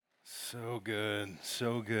So good,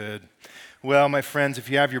 so good. Well, my friends, if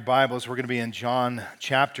you have your Bibles, we're going to be in John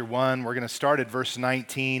chapter 1. We're going to start at verse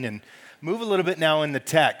 19 and move a little bit now in the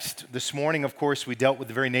text. This morning, of course, we dealt with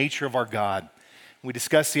the very nature of our God. We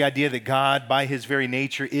discussed the idea that God, by his very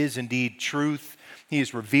nature, is indeed truth. He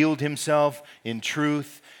has revealed himself in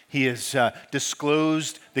truth. He has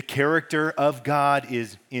disclosed the character of God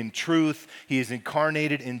is in truth. He is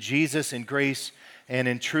incarnated in Jesus in grace and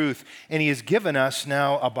in truth. And he has given us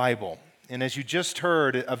now a Bible. And as you just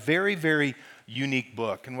heard, a very, very unique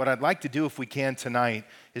book. And what I'd like to do, if we can tonight,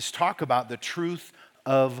 is talk about the truth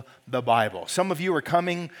of the Bible. Some of you are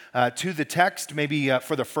coming to the text maybe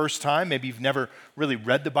for the first time. Maybe you've never really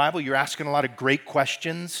read the Bible. You're asking a lot of great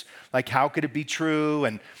questions, like how could it be true?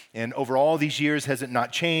 And over all these years, has it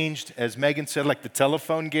not changed? As Megan said, like the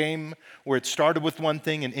telephone game, where it started with one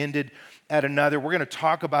thing and ended at another. We're going to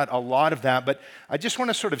talk about a lot of that, but I just want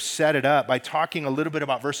to sort of set it up by talking a little bit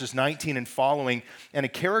about verses 19 and following, and a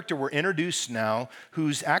character we're introduced now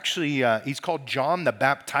who's actually, he's called John the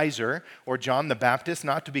Baptizer, or John the Baptist,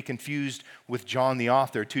 not to be confused with John the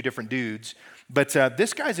author, two different dudes. But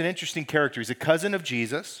this guy's an interesting character. He's a cousin of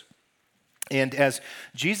Jesus, and as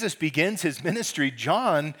Jesus begins his ministry,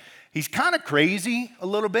 John, he's kind of crazy a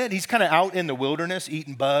little bit. He's kind of out in the wilderness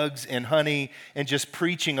eating bugs and honey and just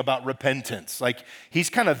preaching about repentance. Like he's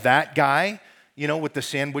kind of that guy, you know, with the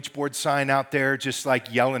sandwich board sign out there just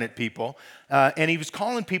like yelling at people. And he was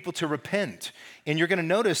calling people to repent. And you're going to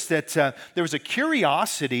notice that there was a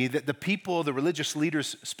curiosity that the people, the religious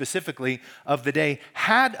leaders specifically of the day,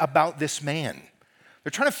 had about this man. They're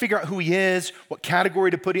trying to figure out who he is, what category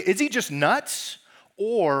to put him. Is he just nuts?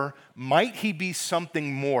 Or might he be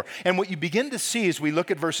something more? And what you begin to see as we look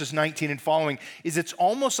at verses 19 and following is it's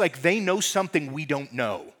almost like they know something we don't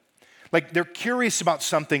know. Like they're curious about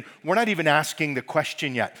something. We're not even asking the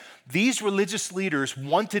question yet. These religious leaders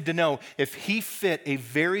wanted to know if he fit a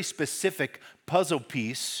very specific puzzle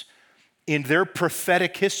piece in their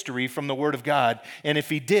prophetic history from the Word of God. And if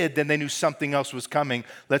he did, then they knew something else was coming.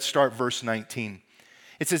 Let's start verse 19.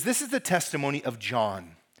 It says, "This is the testimony of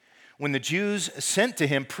John, when the Jews sent to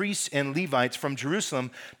him priests and Levites from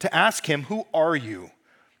Jerusalem to ask him, 'Who are you?'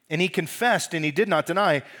 And he confessed, and he did not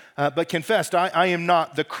deny, but confessed, 'I am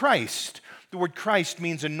not the Christ.'" The word Christ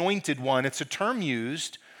means anointed one. It's a term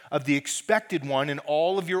used of the expected one in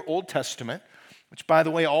all of your Old Testament, which, by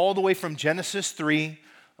the way, all the way from Genesis 3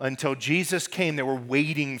 until Jesus came, they were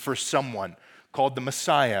waiting for someone called the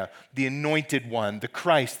Messiah, the anointed one, the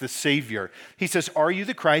Christ, the Savior. He says, "Are you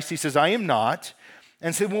the Christ?" He says, "I am not."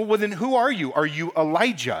 And said, well, then who are you? Are you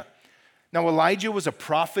Elijah? Now, Elijah was a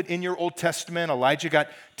prophet in your Old Testament. Elijah got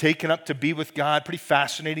taken up to be with God. Pretty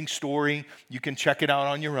fascinating story. You can check it out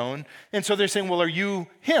on your own. And so they're saying, well, are you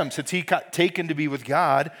him? Since he got taken to be with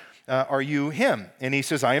God, are you him? And he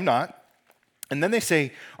says, I am not. And then they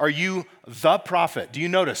say, are you the prophet? Do you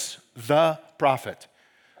notice? The prophet.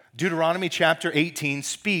 Deuteronomy chapter 18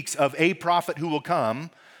 speaks of a prophet who will come,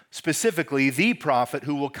 specifically the prophet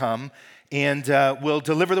who will come and will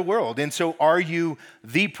deliver the world. And so, are you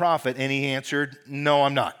the prophet? And he answered, no,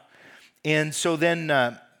 I'm not. And so then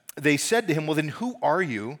they said to him, well, then who are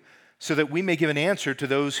you, so that we may give an answer to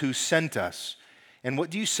those who sent us? And what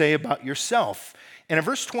do you say about yourself? And in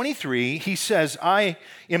verse 23, he says, I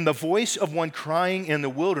am the voice of one crying in the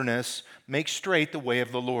wilderness, make straight the way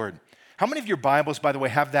of the Lord. How many of your Bibles, by the way,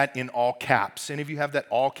 have that in all caps? Any of you have that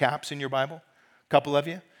all caps in your Bible? A couple of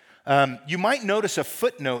you? You might notice a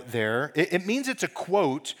footnote there. It means it's a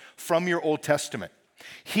quote from your Old Testament.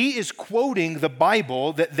 He is quoting the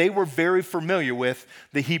Bible that they were very familiar with,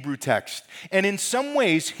 the Hebrew text. And in some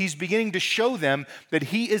ways, he's beginning to show them that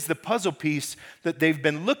he is the puzzle piece that they've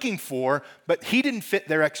been looking for, but he didn't fit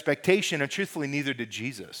their expectation, and truthfully, neither did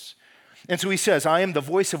Jesus. And so he says, I am the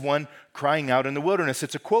voice of one crying out in the wilderness.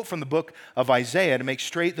 It's a quote from the book of Isaiah, to make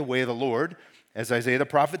straight the way of the Lord, as Isaiah the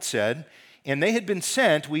prophet said. And they had been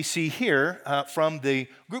sent, we see here, from the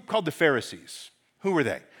group called the Pharisees. Who were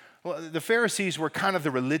they? Well, the Pharisees were kind of the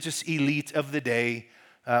religious elite of the day,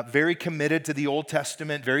 very committed to the Old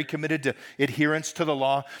Testament, very committed to adherence to the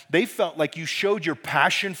law. They felt like you showed your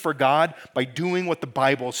passion for God by doing what the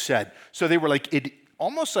Bible said. So they were like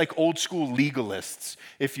almost like old school legalists,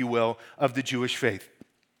 if you will, of the Jewish faith.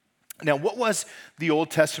 Now, what was the Old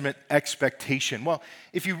Testament expectation? Well,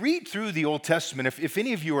 if you read through the Old Testament, if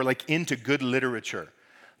any of you are like into good literature,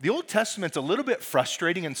 the Old Testament's a little bit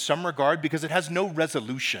frustrating in some regard because it has no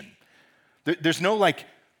resolution. There's no like,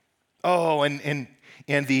 oh, and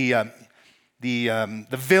the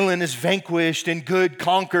villain is vanquished and good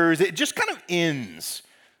conquers. It just kind of ends.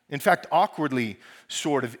 In fact, awkwardly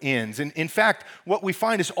sort of ends. And in fact, what we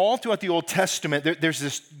find is all throughout the Old Testament, there's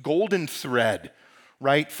this golden thread,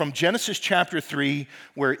 right? From Genesis chapter 3,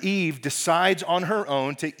 where Eve decides on her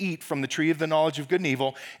own to eat from the tree of the knowledge of good and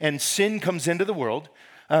evil, and sin comes into the world.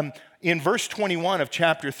 In verse 21 of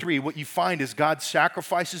chapter 3, what you find is God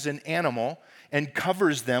sacrifices an animal and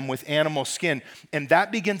covers them with animal skin. And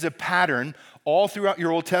that begins a pattern all throughout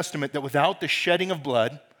your Old Testament that without the shedding of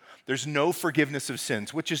blood, there's no forgiveness of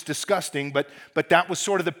sins, which is disgusting, but that was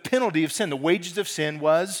sort of the penalty of sin. The wages of sin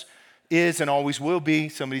was, is, and always will be,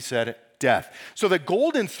 somebody said it, death. So the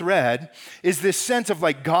golden thread is this sense of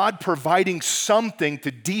like God providing something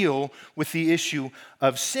to deal with the issue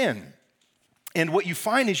of sin. And what you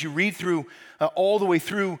find as you read through all the way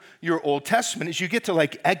through your Old Testament is you get to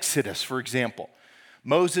like Exodus, for example.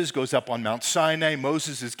 Moses goes up on Mount Sinai.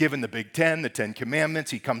 Moses is given the Big Ten, the 10 Commandments.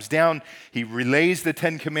 He comes down. He relays the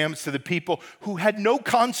 10 Commandments to the people who had no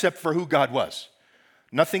concept for who God was.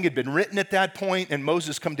 Nothing had been written at that point, and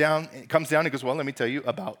Moses comes down and goes, well, let me tell you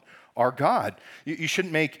about our God. You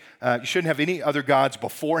shouldn't have any other gods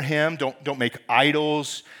before him. Don't make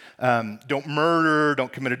idols. Don't murder.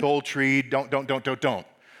 Don't commit adultery. Don't.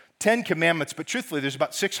 10 commandments, but truthfully, there's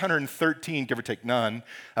about 613, give or take none,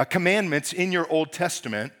 commandments in your Old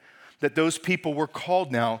Testament that those people were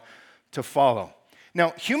called now to follow.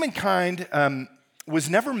 Now, humankind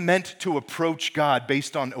was never meant to approach God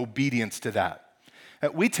based on obedience to that.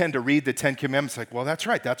 We tend to read the 10 Commandments like, well, that's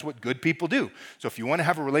right, that's what good people do. So if you want to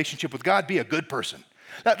have a relationship with God, be a good person.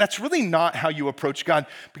 That's really not how you approach God,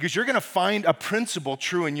 because you're going to find a principle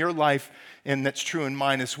true in your life, and that's true in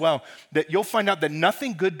mine as well, that you'll find out that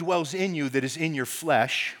nothing good dwells in you that is in your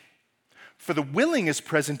flesh, for the willing is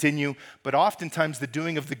present in you, but oftentimes the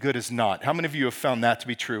doing of the good is not. How many of you have found that to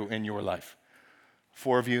be true in your life?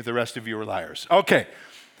 4 of you, the rest of you are liars. Okay,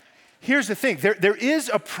 here's the thing. There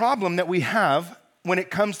is a problem that we have when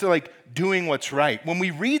it comes to like doing what's right. When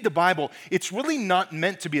we read the Bible, it's really not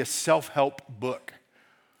meant to be a self-help book.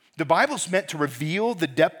 The Bible's meant to reveal the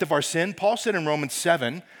depth of our sin. Paul said in Romans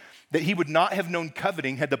 7 that he would not have known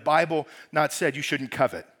coveting had the Bible not said you shouldn't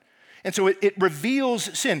covet. And so it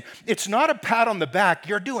reveals sin. It's not a pat on the back,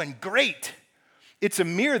 you're doing great. It's a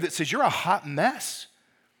mirror that says you're a hot mess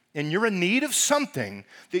and you're in need of something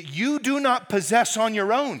that you do not possess on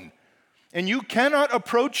your own. And you cannot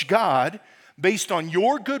approach God based on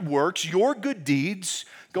your good works, your good deeds,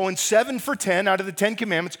 going 7 for 10 out of the 10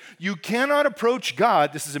 Commandments. You cannot approach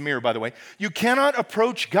God, this is a mirror, by the way, you cannot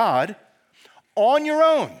approach God on your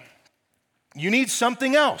own. You need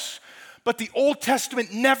something else. But the Old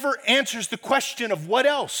Testament never answers the question of what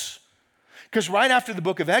else. Because right after the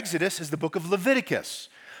book of Exodus is the book of Leviticus.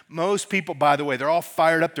 Most people, by the way, they're all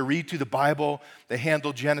fired up to read through the Bible. They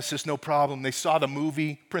handled Genesis, no problem. They saw the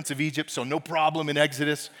movie, Prince of Egypt, so no problem in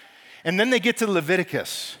Exodus. And then they get to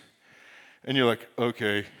Leviticus, and you're like,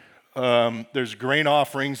 okay, there's grain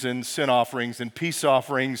offerings and sin offerings and peace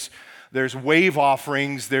offerings. There's wave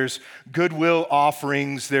offerings. There's goodwill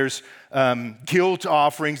offerings. There's guilt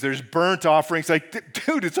offerings. There's burnt offerings. Like,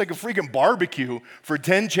 dude, it's like a freaking barbecue for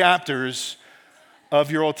 10 chapters of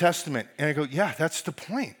your Old Testament. And I go, yeah, that's the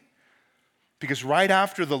point. Because right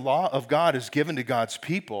after the law of God is given to God's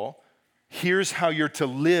people, here's how you're to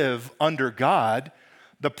live under God.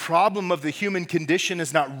 The problem of the human condition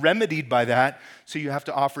is not remedied by that, so you have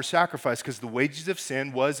to offer sacrifice because the wages of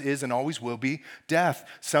sin was, is, and always will be death.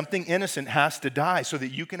 Something innocent has to die so that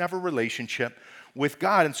you can have a relationship with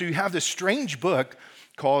God. And so you have this strange book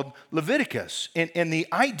called Leviticus. And the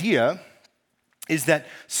idea is that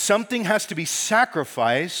something has to be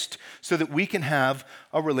sacrificed so that we can have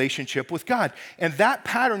a relationship with God. And that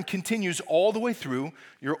pattern continues all the way through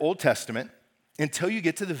your Old Testament until you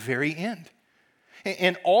get to the very end.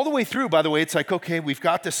 And all the way through, by the way, it's like, okay, we've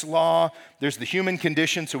got this law, there's the human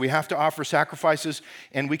condition, so we have to offer sacrifices,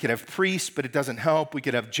 and we could have priests, but it doesn't help. We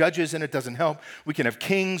could have judges, and it doesn't help. We can have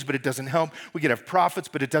kings, but it doesn't help. We could have prophets,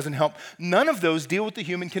 but it doesn't help. None of those deal with the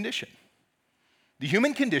human condition. The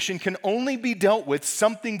human condition can only be dealt with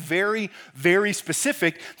something very, very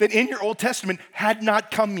specific that in your Old Testament had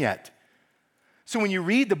not come yet. So when you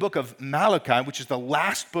read the book of Malachi, which is the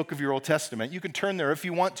last book of your Old Testament, you can turn there if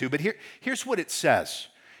you want to, but here's what it says.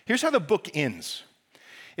 Here's how the book ends.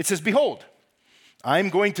 It says, behold, I'm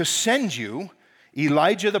going to send you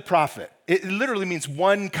Elijah the prophet. It literally means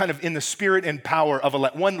one kind of in the spirit and power of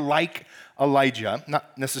one like Elijah,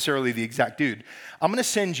 not necessarily the exact dude. I'm going to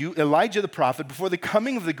send you Elijah the prophet before the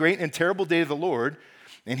coming of the great and terrible day of the Lord,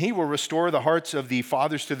 and he will restore the hearts of the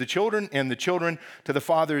fathers to the children and the children to the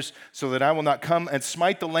fathers, so that I will not come and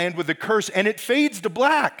smite the land with a curse, and it fades to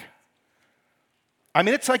black. I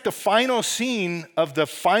mean, it's like the final scene of the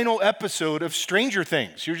final episode of Stranger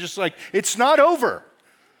Things. You're just like, it's not over.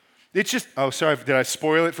 It's just, oh, sorry, did I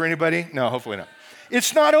spoil it for anybody? No, hopefully not.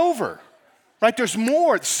 It's not over, right? There's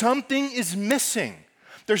more. Something is missing.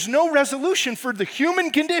 There's no resolution for the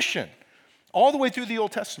human condition all the way through the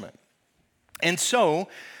Old Testament. And so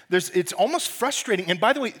it's almost frustrating. And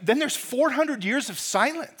by the way, then there's 400 years of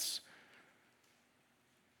silence.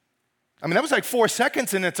 I mean, that was like 4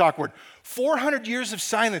 seconds and it's awkward. 400 years of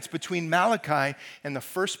silence between Malachi and the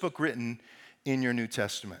first book written in your New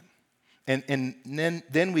Testament. And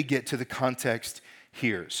then we get to the context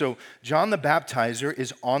here. So John the Baptizer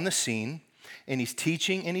is on the scene, and he's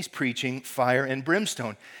teaching and he's preaching fire and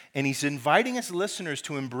brimstone. And he's inviting his listeners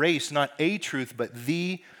to embrace not a truth, but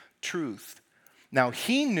the truth. Now,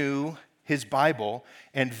 he knew his Bible,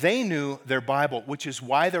 and they knew their Bible, which is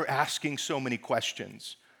why they're asking so many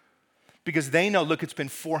questions. Because they know, look, it's been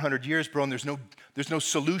 400 years, bro, and there's no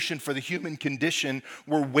solution for the human condition.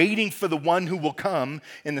 We're waiting for the one who will come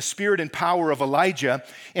in the spirit and power of Elijah.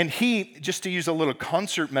 And he, just to use a little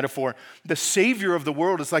concert metaphor, the Savior of the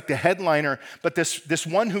world is like the headliner, but this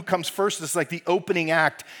one who comes first is like the opening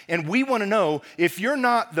act. And we want to know, if you're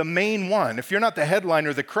not the main one, if you're not the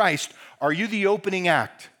headliner, the Christ, are you the opening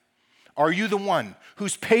act? Are you the one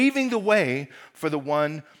who's paving the way for the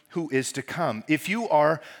one who is to come? If you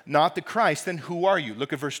are not the Christ, then who are you?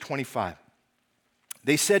 Look at verse 25.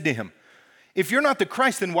 They said to him, if you're not the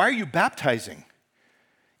Christ, then why are you baptizing?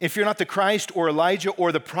 If you're not the Christ or Elijah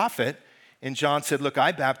or the prophet, and John said, look,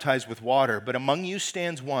 I baptize with water, but among you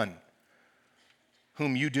stands one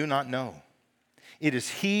whom you do not know. It is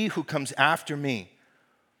he who comes after me,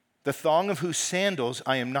 the thong of whose sandals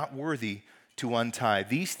I am not worthy to untie.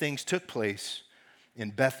 These things took place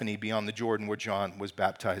in Bethany beyond the Jordan where John was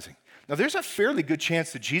baptizing. Now, there's a fairly good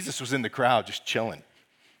chance that Jesus was in the crowd just chilling,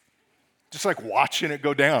 just like watching it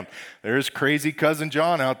go down. There's crazy cousin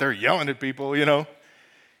John out there yelling at people, you know.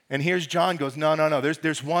 And here's John goes, no,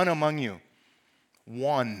 there's one among you.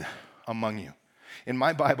 One among you. In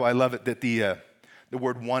my Bible, I love it that the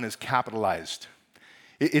word one is capitalized.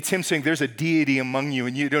 It's him saying there's a deity among you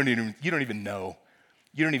and you don't even know.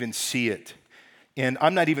 You don't even see it. And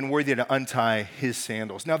I'm not even worthy to untie his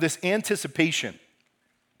sandals. Now, this anticipation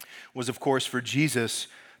was, of course, for Jesus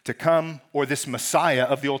to come, or this Messiah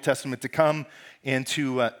of the Old Testament to come and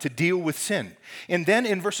to deal with sin. And then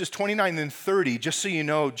in verses 29 and 30, just so you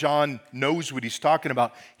know, John knows what he's talking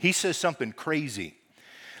about, he says something crazy.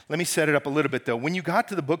 Let me set it up a little bit, though. When you got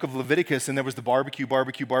to the book of Leviticus and there was the barbecue,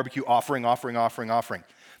 offering,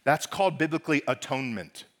 that's called biblically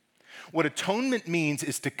atonement. What atonement means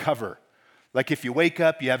is to cover. Like if you wake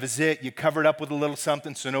up, you have a zit, you cover it up with a little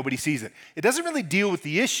something so nobody sees it. It doesn't really deal with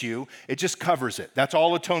the issue, it just covers it. That's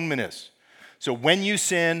all atonement is. So when you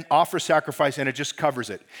sin, offer sacrifice, and it just covers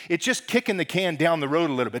it. It's just kicking the can down the road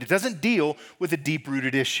a little bit. It doesn't deal with a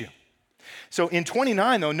deep-rooted issue. So in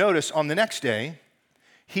 29, though, notice on the next day,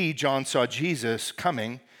 John, saw Jesus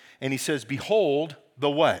coming, and he says, behold, the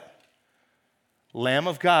what? Lamb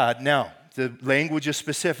of God. Now, the language is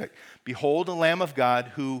specific. Behold, the Lamb of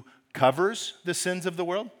God who covers the sins of the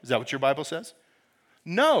world? Is that what your Bible says?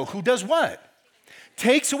 No. Who does what?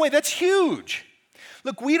 Takes away. That's huge.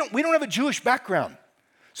 Look, we don't have a Jewish background.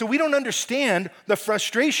 So we don't understand the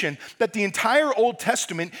frustration that the entire Old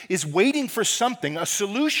Testament is waiting for something, a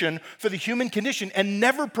solution for the human condition, and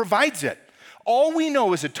never provides it. All we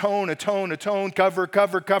know is atone,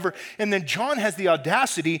 cover. And then John has the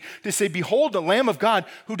audacity to say, behold, the Lamb of God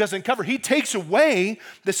who doesn't cover. He takes away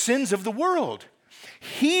the sins of the world.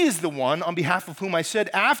 He is the one on behalf of whom I said,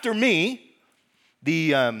 after me,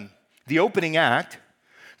 the opening act,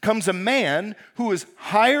 comes a man who is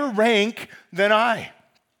higher rank than I.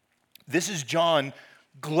 This is John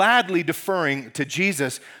gladly deferring to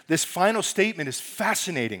Jesus. This final statement is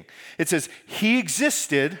fascinating. It says, he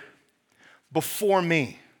existed before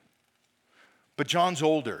me, but John's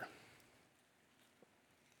older.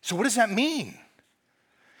 So what does that mean?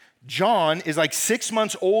 John is like 6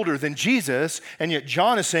 months older than Jesus, and yet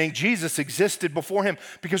John is saying Jesus existed before him.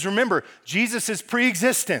 Because remember, Jesus is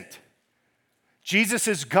pre-existent. Jesus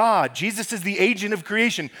is God. Jesus is the agent of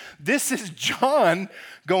creation. This is John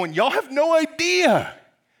going, y'all have no idea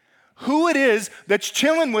who it is that's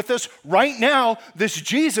chilling with us right now, this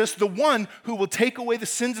Jesus, the one who will take away the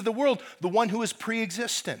sins of the world, the one who is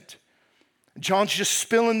pre-existent. John's just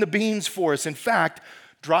spilling the beans for us. In fact,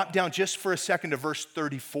 drop down just for a second to verse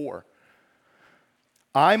 34.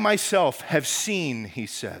 I myself have seen, he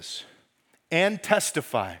says, and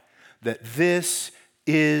testify that this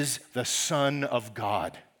is the Son of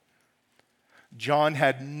God. John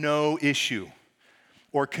had no issue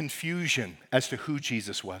or confusion as to who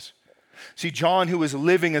Jesus was. See, John, who was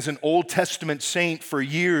living as an Old Testament saint for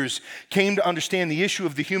years, came to understand the issue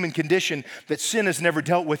of the human condition that sin has never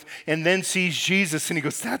dealt with, and then sees Jesus and he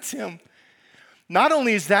goes, that's him. Not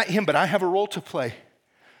only is that him, but I have a role to play.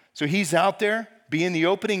 So he's out there being the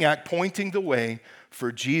opening act, pointing the way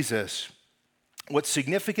for Jesus. What's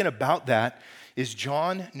significant about that is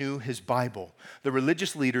John knew his Bible. The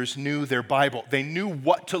religious leaders knew their Bible. They knew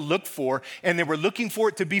what to look for, and they were looking for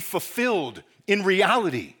it to be fulfilled in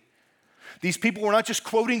reality. These people were not just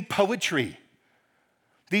quoting poetry.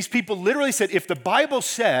 These people literally said, if the Bible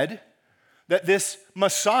said that this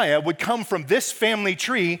Messiah would come from this family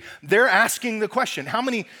tree, they're asking the question. How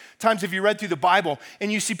many times have you read through the Bible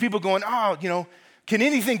and you see people going, can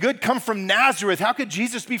anything good come from Nazareth? How could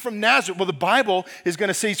Jesus be from Nazareth? Well, the Bible is going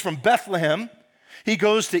to say he's from Bethlehem. He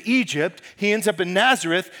goes to Egypt. He ends up in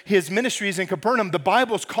Nazareth. His ministry is in Capernaum. The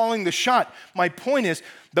Bible's calling the shot. My point is,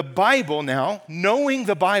 the Bible now, knowing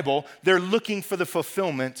the Bible, they're looking for the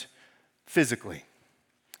fulfillment physically.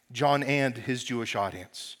 John and his Jewish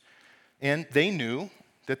audience. And they knew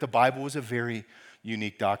that the Bible was a very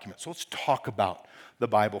unique document. So let's talk about the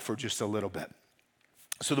Bible for just a little bit.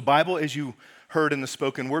 So the Bible, as you heard in the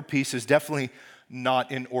spoken word piece, is definitely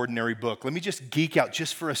not an ordinary book. Let me just geek out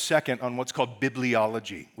just for a second on what's called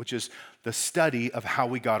bibliology, which is the study of how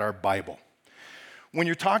we got our Bible. When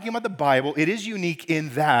you're talking about the Bible, it is unique in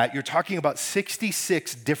that you're talking about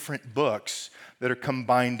 66 different books that are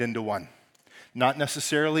combined into one. Not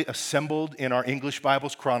necessarily assembled in our English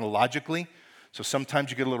Bibles chronologically. So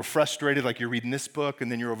sometimes you get a little frustrated, like you're reading this book,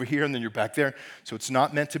 and then you're over here, and then you're back there. So it's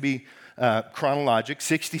not meant to be chronologic.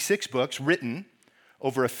 66 books written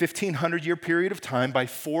over a 1,500-year period of time by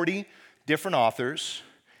 40 different authors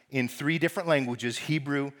in 3 different languages,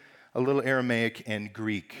 Hebrew, a little Aramaic, and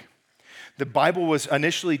Greek. The Bible was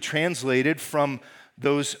initially translated from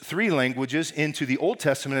those 3 languages into the Old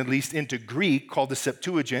Testament, at least into Greek, called the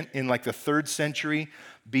Septuagint, in like the 3rd century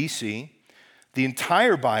BC. The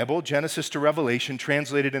entire Bible, Genesis to Revelation,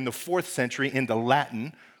 translated in the 4th century into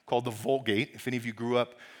Latin, called the Vulgate. If any of you grew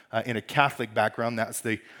up in a Catholic background, that's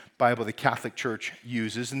the Bible the Catholic Church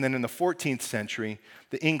uses. And then in the 14th century,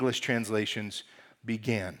 the English translations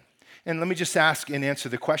began. And let me just ask and answer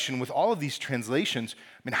the question, with all of these translations,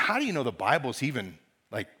 how do you know the Bible's even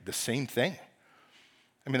like the same thing?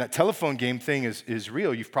 That telephone game thing is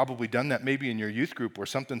real. You've probably done that maybe in your youth group where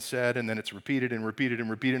something's said and then it's repeated and repeated and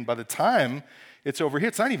repeated. And by the time it's over here,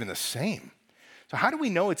 it's not even the same. So how do we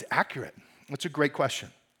know it's accurate? That's a great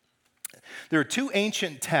question. There are 2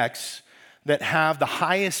 ancient texts that have the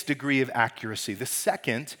highest degree of accuracy. The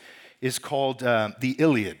second is called the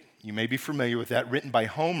Iliad. You may be familiar with that, written by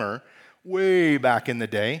Homer way back in the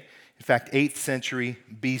day. In fact, 8th century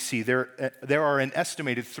BC. There are an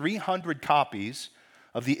estimated 300 copies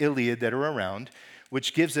of the Iliad that are around,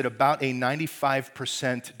 which gives it about a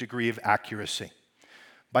 95% degree of accuracy.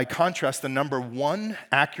 By contrast, the number 1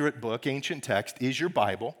 accurate book, ancient text, is your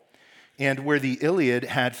Bible. And where the Iliad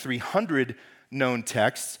had 300 known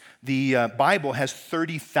texts, the Bible has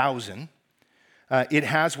 30,000. It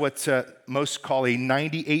has what most call a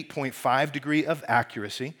 98.5 degree of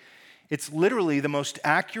accuracy. It's literally the most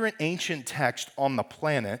accurate ancient text on the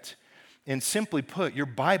planet. And simply put, your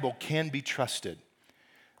Bible can be trusted.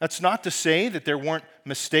 That's not to say that there weren't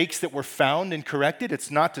mistakes that were found and corrected. It's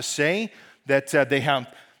not to say that they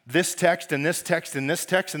have this text and this text and this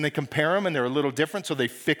text, and they compare them and they're a little different, so they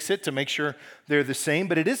fix it to make sure they're the same.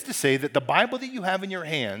 But it is to say that the Bible that you have in your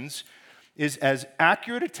hands is as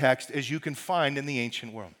accurate a text as you can find in the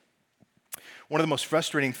ancient world. One of the most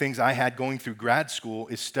frustrating things I had going through grad school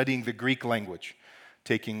is studying the Greek language,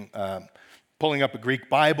 pulling up a Greek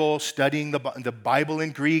Bible, studying the Bible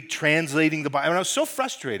in Greek, translating the Bible. And I was so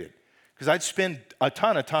frustrated because I'd spend a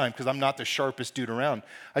ton of time, because I'm not the sharpest dude around,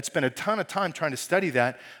 I'd spend a ton of time trying to study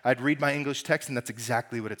that. I'd read my English text, and that's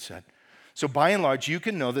exactly what it said. So by and large, you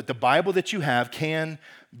can know that the Bible that you have can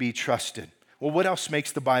be trusted. Well, what else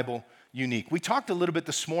makes the Bible unique? We talked a little bit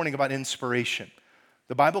this morning about inspiration.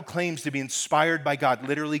 The Bible claims to be inspired by God,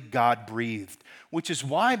 literally God-breathed, which is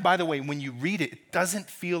why, by the way, when you read it, it doesn't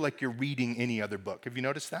feel like you're reading any other book. Have you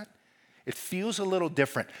noticed that? It feels a little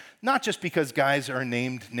different. Not just because guys are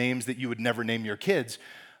named names that you would never name your kids,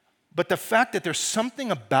 but the fact that there's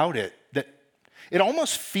something about it that it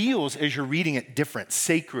almost feels, as you're reading it, different,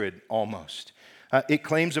 sacred almost. It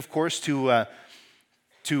claims, of course, to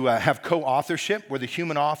have co-authorship, where the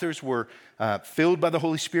human authors were filled by the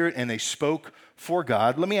Holy Spirit and they spoke for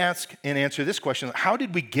God. Let me ask and answer this question. How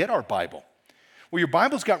did we get our Bible? Well, your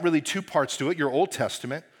Bible's got really 2 parts to it, your Old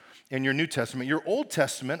Testament and your New Testament. Your Old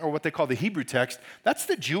Testament, or what they call the Hebrew text, that's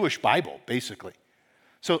the Jewish Bible, basically.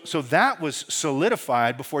 So that was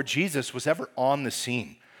solidified before Jesus was ever on the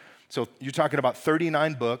scene. So you're talking about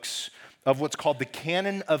 39 books of what's called the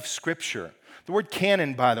canon of Scripture. The word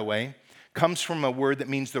canon, by the way, comes from a word that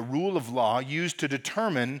means the rule of law used to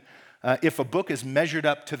determine if a book is measured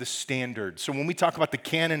up to the standard. So when we talk about the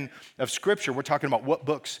canon of Scripture, we're talking about what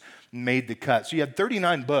books made the cut. So you had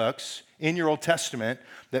 39 books in your Old Testament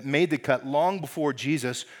that made the cut long before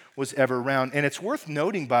Jesus was ever around. And it's worth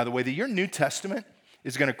noting, by the way, that your New Testament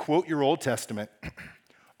is going to quote your Old Testament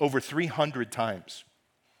over 300 times.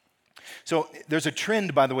 So there's a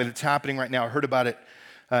trend, by the way, that's happening right now. I heard about it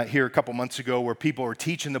here a couple months ago where people are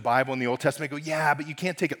teaching the Bible in the Old Testament. Go, yeah, but you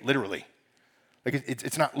can't take it literally. Like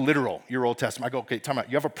it's not literal, your Old Testament. I go, okay, time out.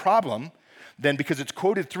 You have a problem then because it's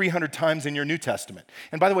quoted 300 times in your New Testament.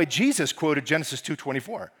 And by the way, Jesus quoted Genesis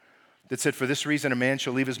 2:24 that said, for this reason a man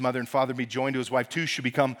shall leave his mother and father and be joined to his wife, two should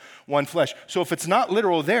become one flesh. So if it's not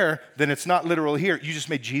literal there, then it's not literal here. You just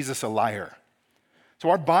made Jesus a liar. So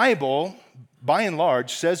our Bible, by and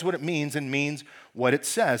large, says what it means and means what it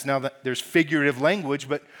says. Now, there's figurative language,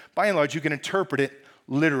 but by and large, you can interpret it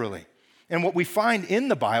literally. And what we find in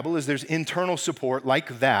the Bible is there's internal support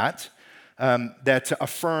like that, that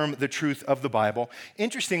affirm the truth of the Bible.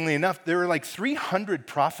 Interestingly enough, there are like 300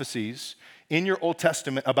 prophecies in your Old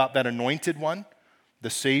Testament about that anointed one, the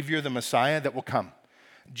Savior, the Messiah that will come.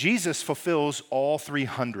 Jesus fulfills all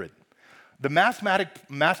 300. The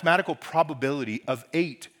mathematical probability of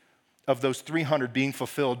 8 of those 300 being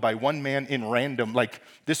fulfilled by one man in random, like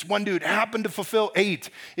this one dude happened to fulfill 8,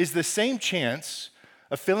 is the same chance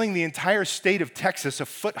of filling the entire state of Texas a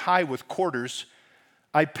foot high with quarters.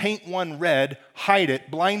 I paint one red, hide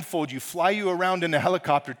it, blindfold you, fly you around in a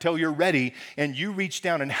helicopter till you're ready, and you reach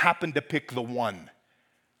down and happen to pick the one.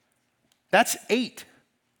 That's 8.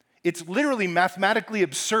 It's literally mathematically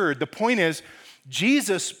absurd. The point is,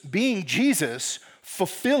 Jesus being Jesus,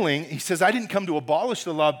 fulfilling, he says, I didn't come to abolish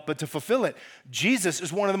the law, but to fulfill it. Jesus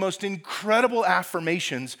is one of the most incredible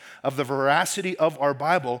affirmations of the veracity of our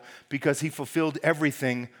Bible because he fulfilled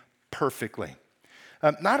everything perfectly.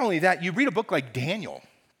 Not only that, you read a book like Daniel.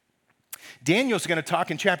 Daniel's going to talk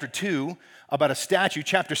in chapter 2 about a statue,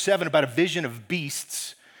 chapter 7 about a vision of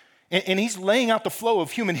beasts, and he's laying out the flow of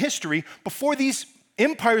human history before these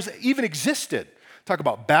empires even existed. Talk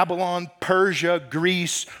about Babylon, Persia,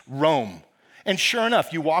 Greece, Rome. And sure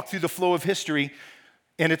enough, you walk through the flow of history,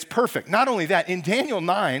 and it's perfect. Not only that, in Daniel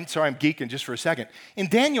 9, sorry, I'm geeking just for a second. In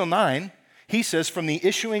Daniel 9, he says, from the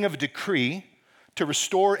issuing of a decree to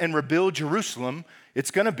restore and rebuild Jerusalem,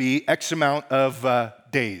 it's going to be X amount of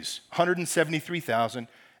days,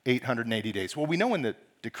 173,880 days. Well, we know when the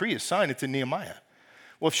decree is signed, it's in Nehemiah.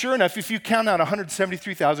 Well, sure enough, if you count out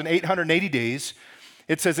 173,880 days,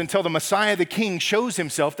 it says, until the Messiah, the King, shows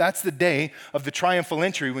himself. That's the day of the triumphal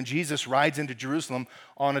entry when Jesus rides into Jerusalem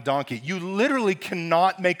on a donkey. You literally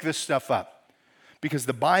cannot make this stuff up because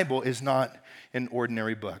the Bible is not an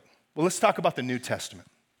ordinary book. Well, let's talk about the New Testament.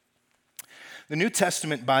 The New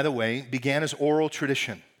Testament, by the way, began as oral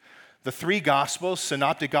tradition. The 3 Gospels,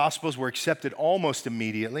 Synoptic Gospels, were accepted almost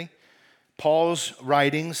immediately. Paul's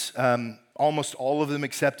writings, almost all of them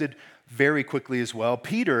accepted very quickly as well.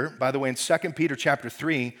 Peter, by the way, in 2 Peter chapter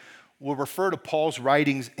 3, will refer to Paul's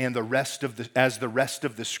writings and as the rest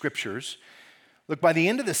of the scriptures. Look, by the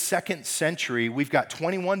end of the 2nd century, we've got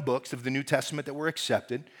 21 books of the New Testament that were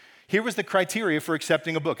accepted. Here was the criteria for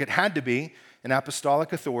accepting a book. It had to be an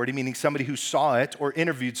apostolic authority, meaning somebody who saw it or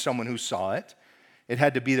interviewed someone who saw it. It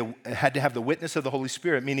had to have the witness of the Holy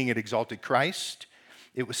Spirit, meaning it exalted Christ.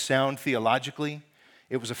 It was sound theologically.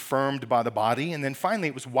 It was affirmed by the body. And then finally,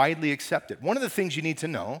 it was widely accepted. One of the things you need to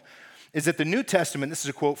know is that the New Testament, this is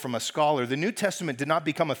a quote from a scholar, the New Testament did not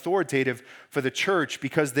become authoritative for the church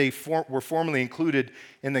because they were formally included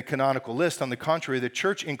in the canonical list. On the contrary, the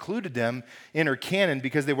church included them in her canon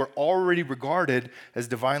because they were already regarded as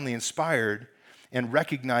divinely inspired and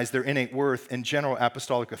recognized their innate worth and general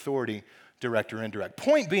apostolic authority, direct or indirect.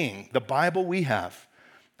 Point being, the Bible we have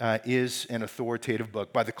is an authoritative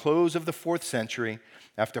book. By the close of the 4th century,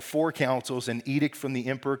 after 4 councils, an edict from the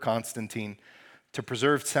Emperor Constantine to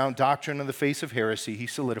preserve sound doctrine in the face of heresy, he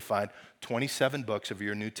solidified 27 books of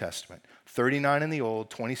your New Testament, 39 in the Old,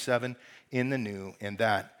 27 in the New, and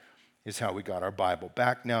that is how we got our Bible.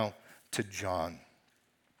 Back now to John.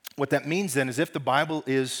 What that means then is if the Bible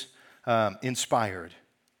is inspired,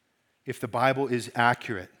 if the Bible is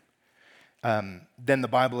accurate, then the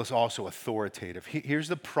Bible is also authoritative. Here's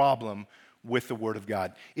the problem with the Word of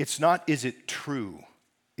God. It's not, is it true?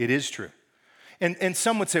 It is true. And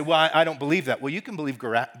some would say, well, I don't believe that. Well, you can believe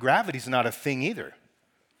gravity's not a thing either.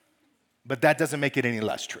 But that doesn't make it any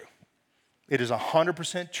less true. It is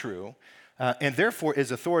 100% true. and therefore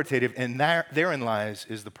is authoritative, and therein lies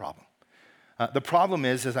is the problem. The problem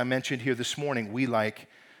is, as I mentioned here this morning, we like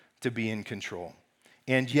to be in control.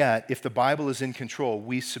 And yet, if the Bible is in control,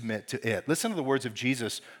 we submit to it. Listen to the words of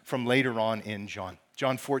Jesus from later on in John.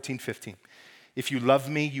 John 14:15. If you love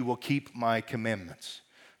me, you will keep my commandments.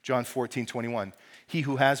 John 14:21. He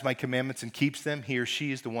who has my commandments and keeps them, he or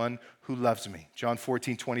she is the one who loves me. John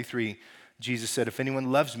 14:23. Jesus said, if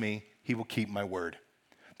anyone loves me, he will keep my word.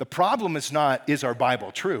 The problem is not, is our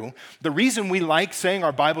Bible true? The reason we like saying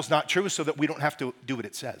our Bible's not true is so that we don't have to do what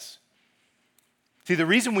it says. See, the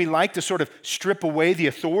reason we like to sort of strip away the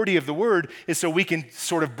authority of the word is so we can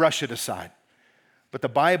sort of brush it aside. But the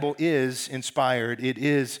Bible is inspired, it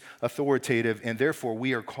is authoritative, and therefore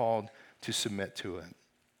we are called to submit to it.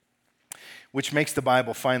 Which makes the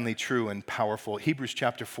Bible finally true and powerful. Hebrews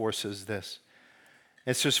chapter 4 says this.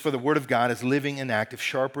 It says, for the word of God is living and active,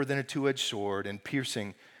 sharper than a two-edged sword, and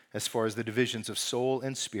piercing as far as the divisions of soul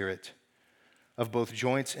and spirit, of both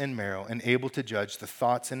joints and marrow, and able to judge the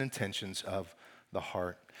thoughts and intentions of the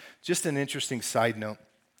heart. Just an interesting side note.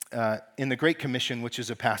 In the Great Commission, which is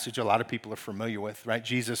a passage a lot of people are familiar with, right?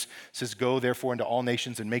 Jesus says, go therefore into all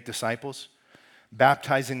nations and make disciples,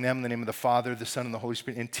 baptizing them in the name of the Father, the Son, and the Holy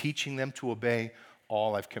Spirit, and teaching them to obey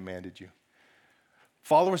all I've commanded you.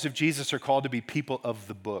 Followers of Jesus are called to be people of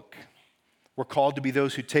the book. We're called to be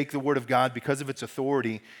those who take the word of God because of its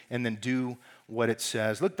authority and then do what it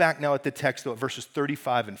says. Look back now at the text, though, at verses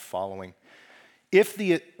 35 and following. If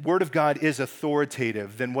the word of God is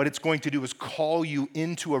authoritative, then what it's going to do is call you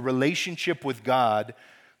into a relationship with God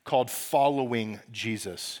called following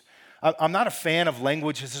Jesus. I'm not a fan of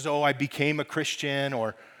language that says, I became a Christian,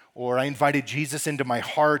 or I invited Jesus into my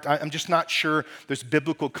heart. I'm just not sure there's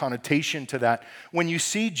biblical connotation to that. When you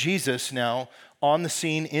see Jesus now on the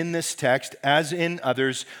scene in this text, as in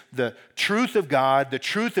others, the truth of God, the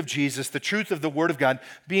truth of Jesus, the truth of the Word of God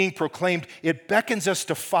being proclaimed, it beckons us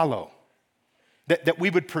to follow, that we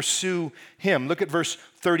would pursue Him. Look at verse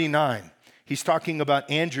 39. He's talking about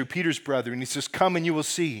Andrew, Peter's brother, and he says, come and you will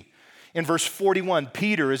see. In verse 41,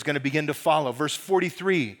 Peter is going to begin to follow. Verse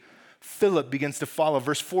 43, Philip begins to follow.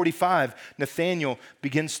 Verse 45, Nathanael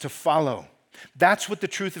begins to follow. That's what the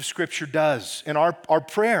truth of Scripture does. And our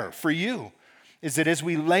prayer for you is that as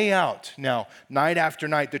we lay out now, night after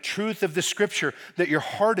night, the truth of the Scripture, that your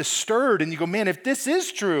heart is stirred and you go, man, if this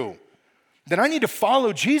is true, then I need to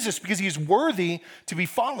follow Jesus because he's worthy to be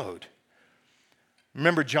followed.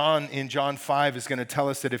 Remember, John in John 5 is going to tell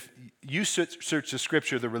us that if you search the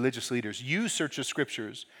Scripture, the religious leaders, you search the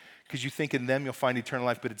Scriptures because you think in them you'll find eternal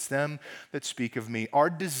life, but it's them that speak of me. Our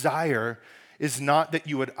desire is not that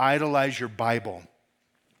you would idolize your Bible.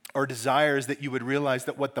 Our desire is that you would realize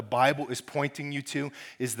that what the Bible is pointing you to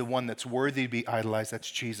is the one that's worthy to be idolized. That's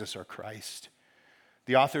Jesus or Christ.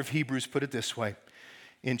 The author of Hebrews put it this way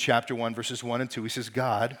in chapter 1, verses 1 and 2. He says,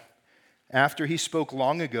 God, after he spoke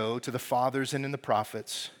long ago to the fathers and in the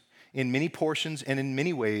prophets, in many portions and in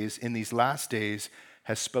many ways in these last days,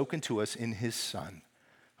 has spoken to us in his Son,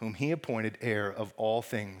 whom he appointed heir of all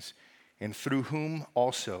things, and through whom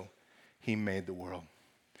also he made the world.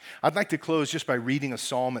 I'd like to close just by reading a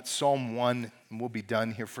psalm. It's Psalm 1, and we'll be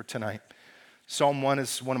done here for tonight. Psalm 1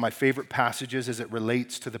 is one of my favorite passages as it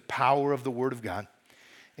relates to the power of the Word of God.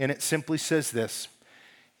 And it simply says this,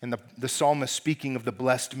 and the psalmist speaking of the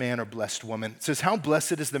blessed man or blessed woman. It says, how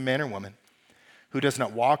blessed is the man or woman who does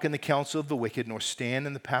not walk in the counsel of the wicked, nor stand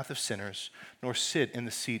in the path of sinners, nor sit in the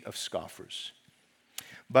seat of scoffers.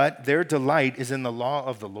 But their delight is in the law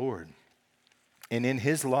of the Lord, and in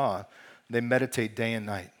his law they meditate day and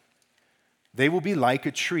night. They will be like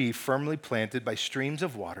a tree firmly planted by streams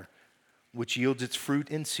of water, which yields its fruit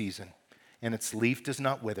in season, and its leaf does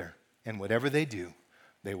not wither, and whatever they do,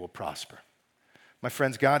 they will prosper. My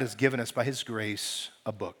friends, God has given us by his grace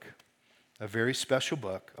a book, a very special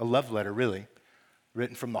book, a love letter really,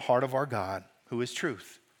 written from the heart of our God, who is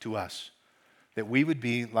truth to us, that we would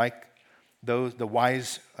be like the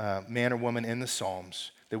wise man or woman in the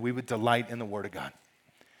Psalms, that we would delight in the Word of God,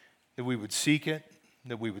 that we would seek it,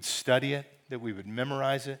 that we would study it, that we would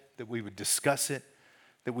memorize it, that we would discuss it,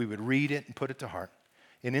 that we would read it and put it to heart.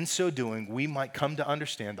 And in so doing, we might come to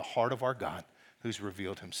understand the heart of our God who's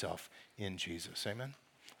revealed himself in Jesus. Amen?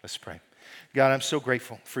 Let's pray. God, I'm so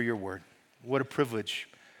grateful for your word. What a privilege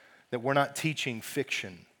that we're not teaching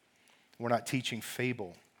fiction. We're not teaching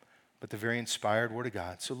fable, but the very inspired word of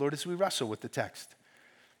God. So Lord, as we wrestle with the text,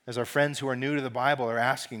 as our friends who are new to the Bible are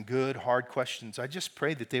asking good, hard questions, I just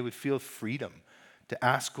pray that they would feel freedom to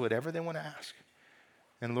ask whatever they want to ask.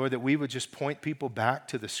 And Lord, that we would just point people back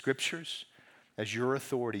to the Scriptures as your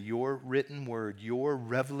authority, your written word, your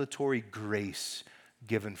revelatory grace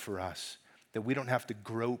given for us. that we don't have to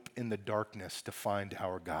grope in the darkness to find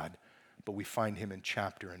our God, but we find him in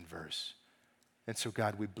chapter and verse. And so,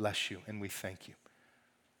 God, we bless you and we thank you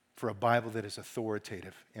for a Bible that is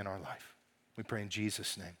authoritative in our life. We pray in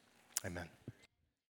Jesus' name. Amen.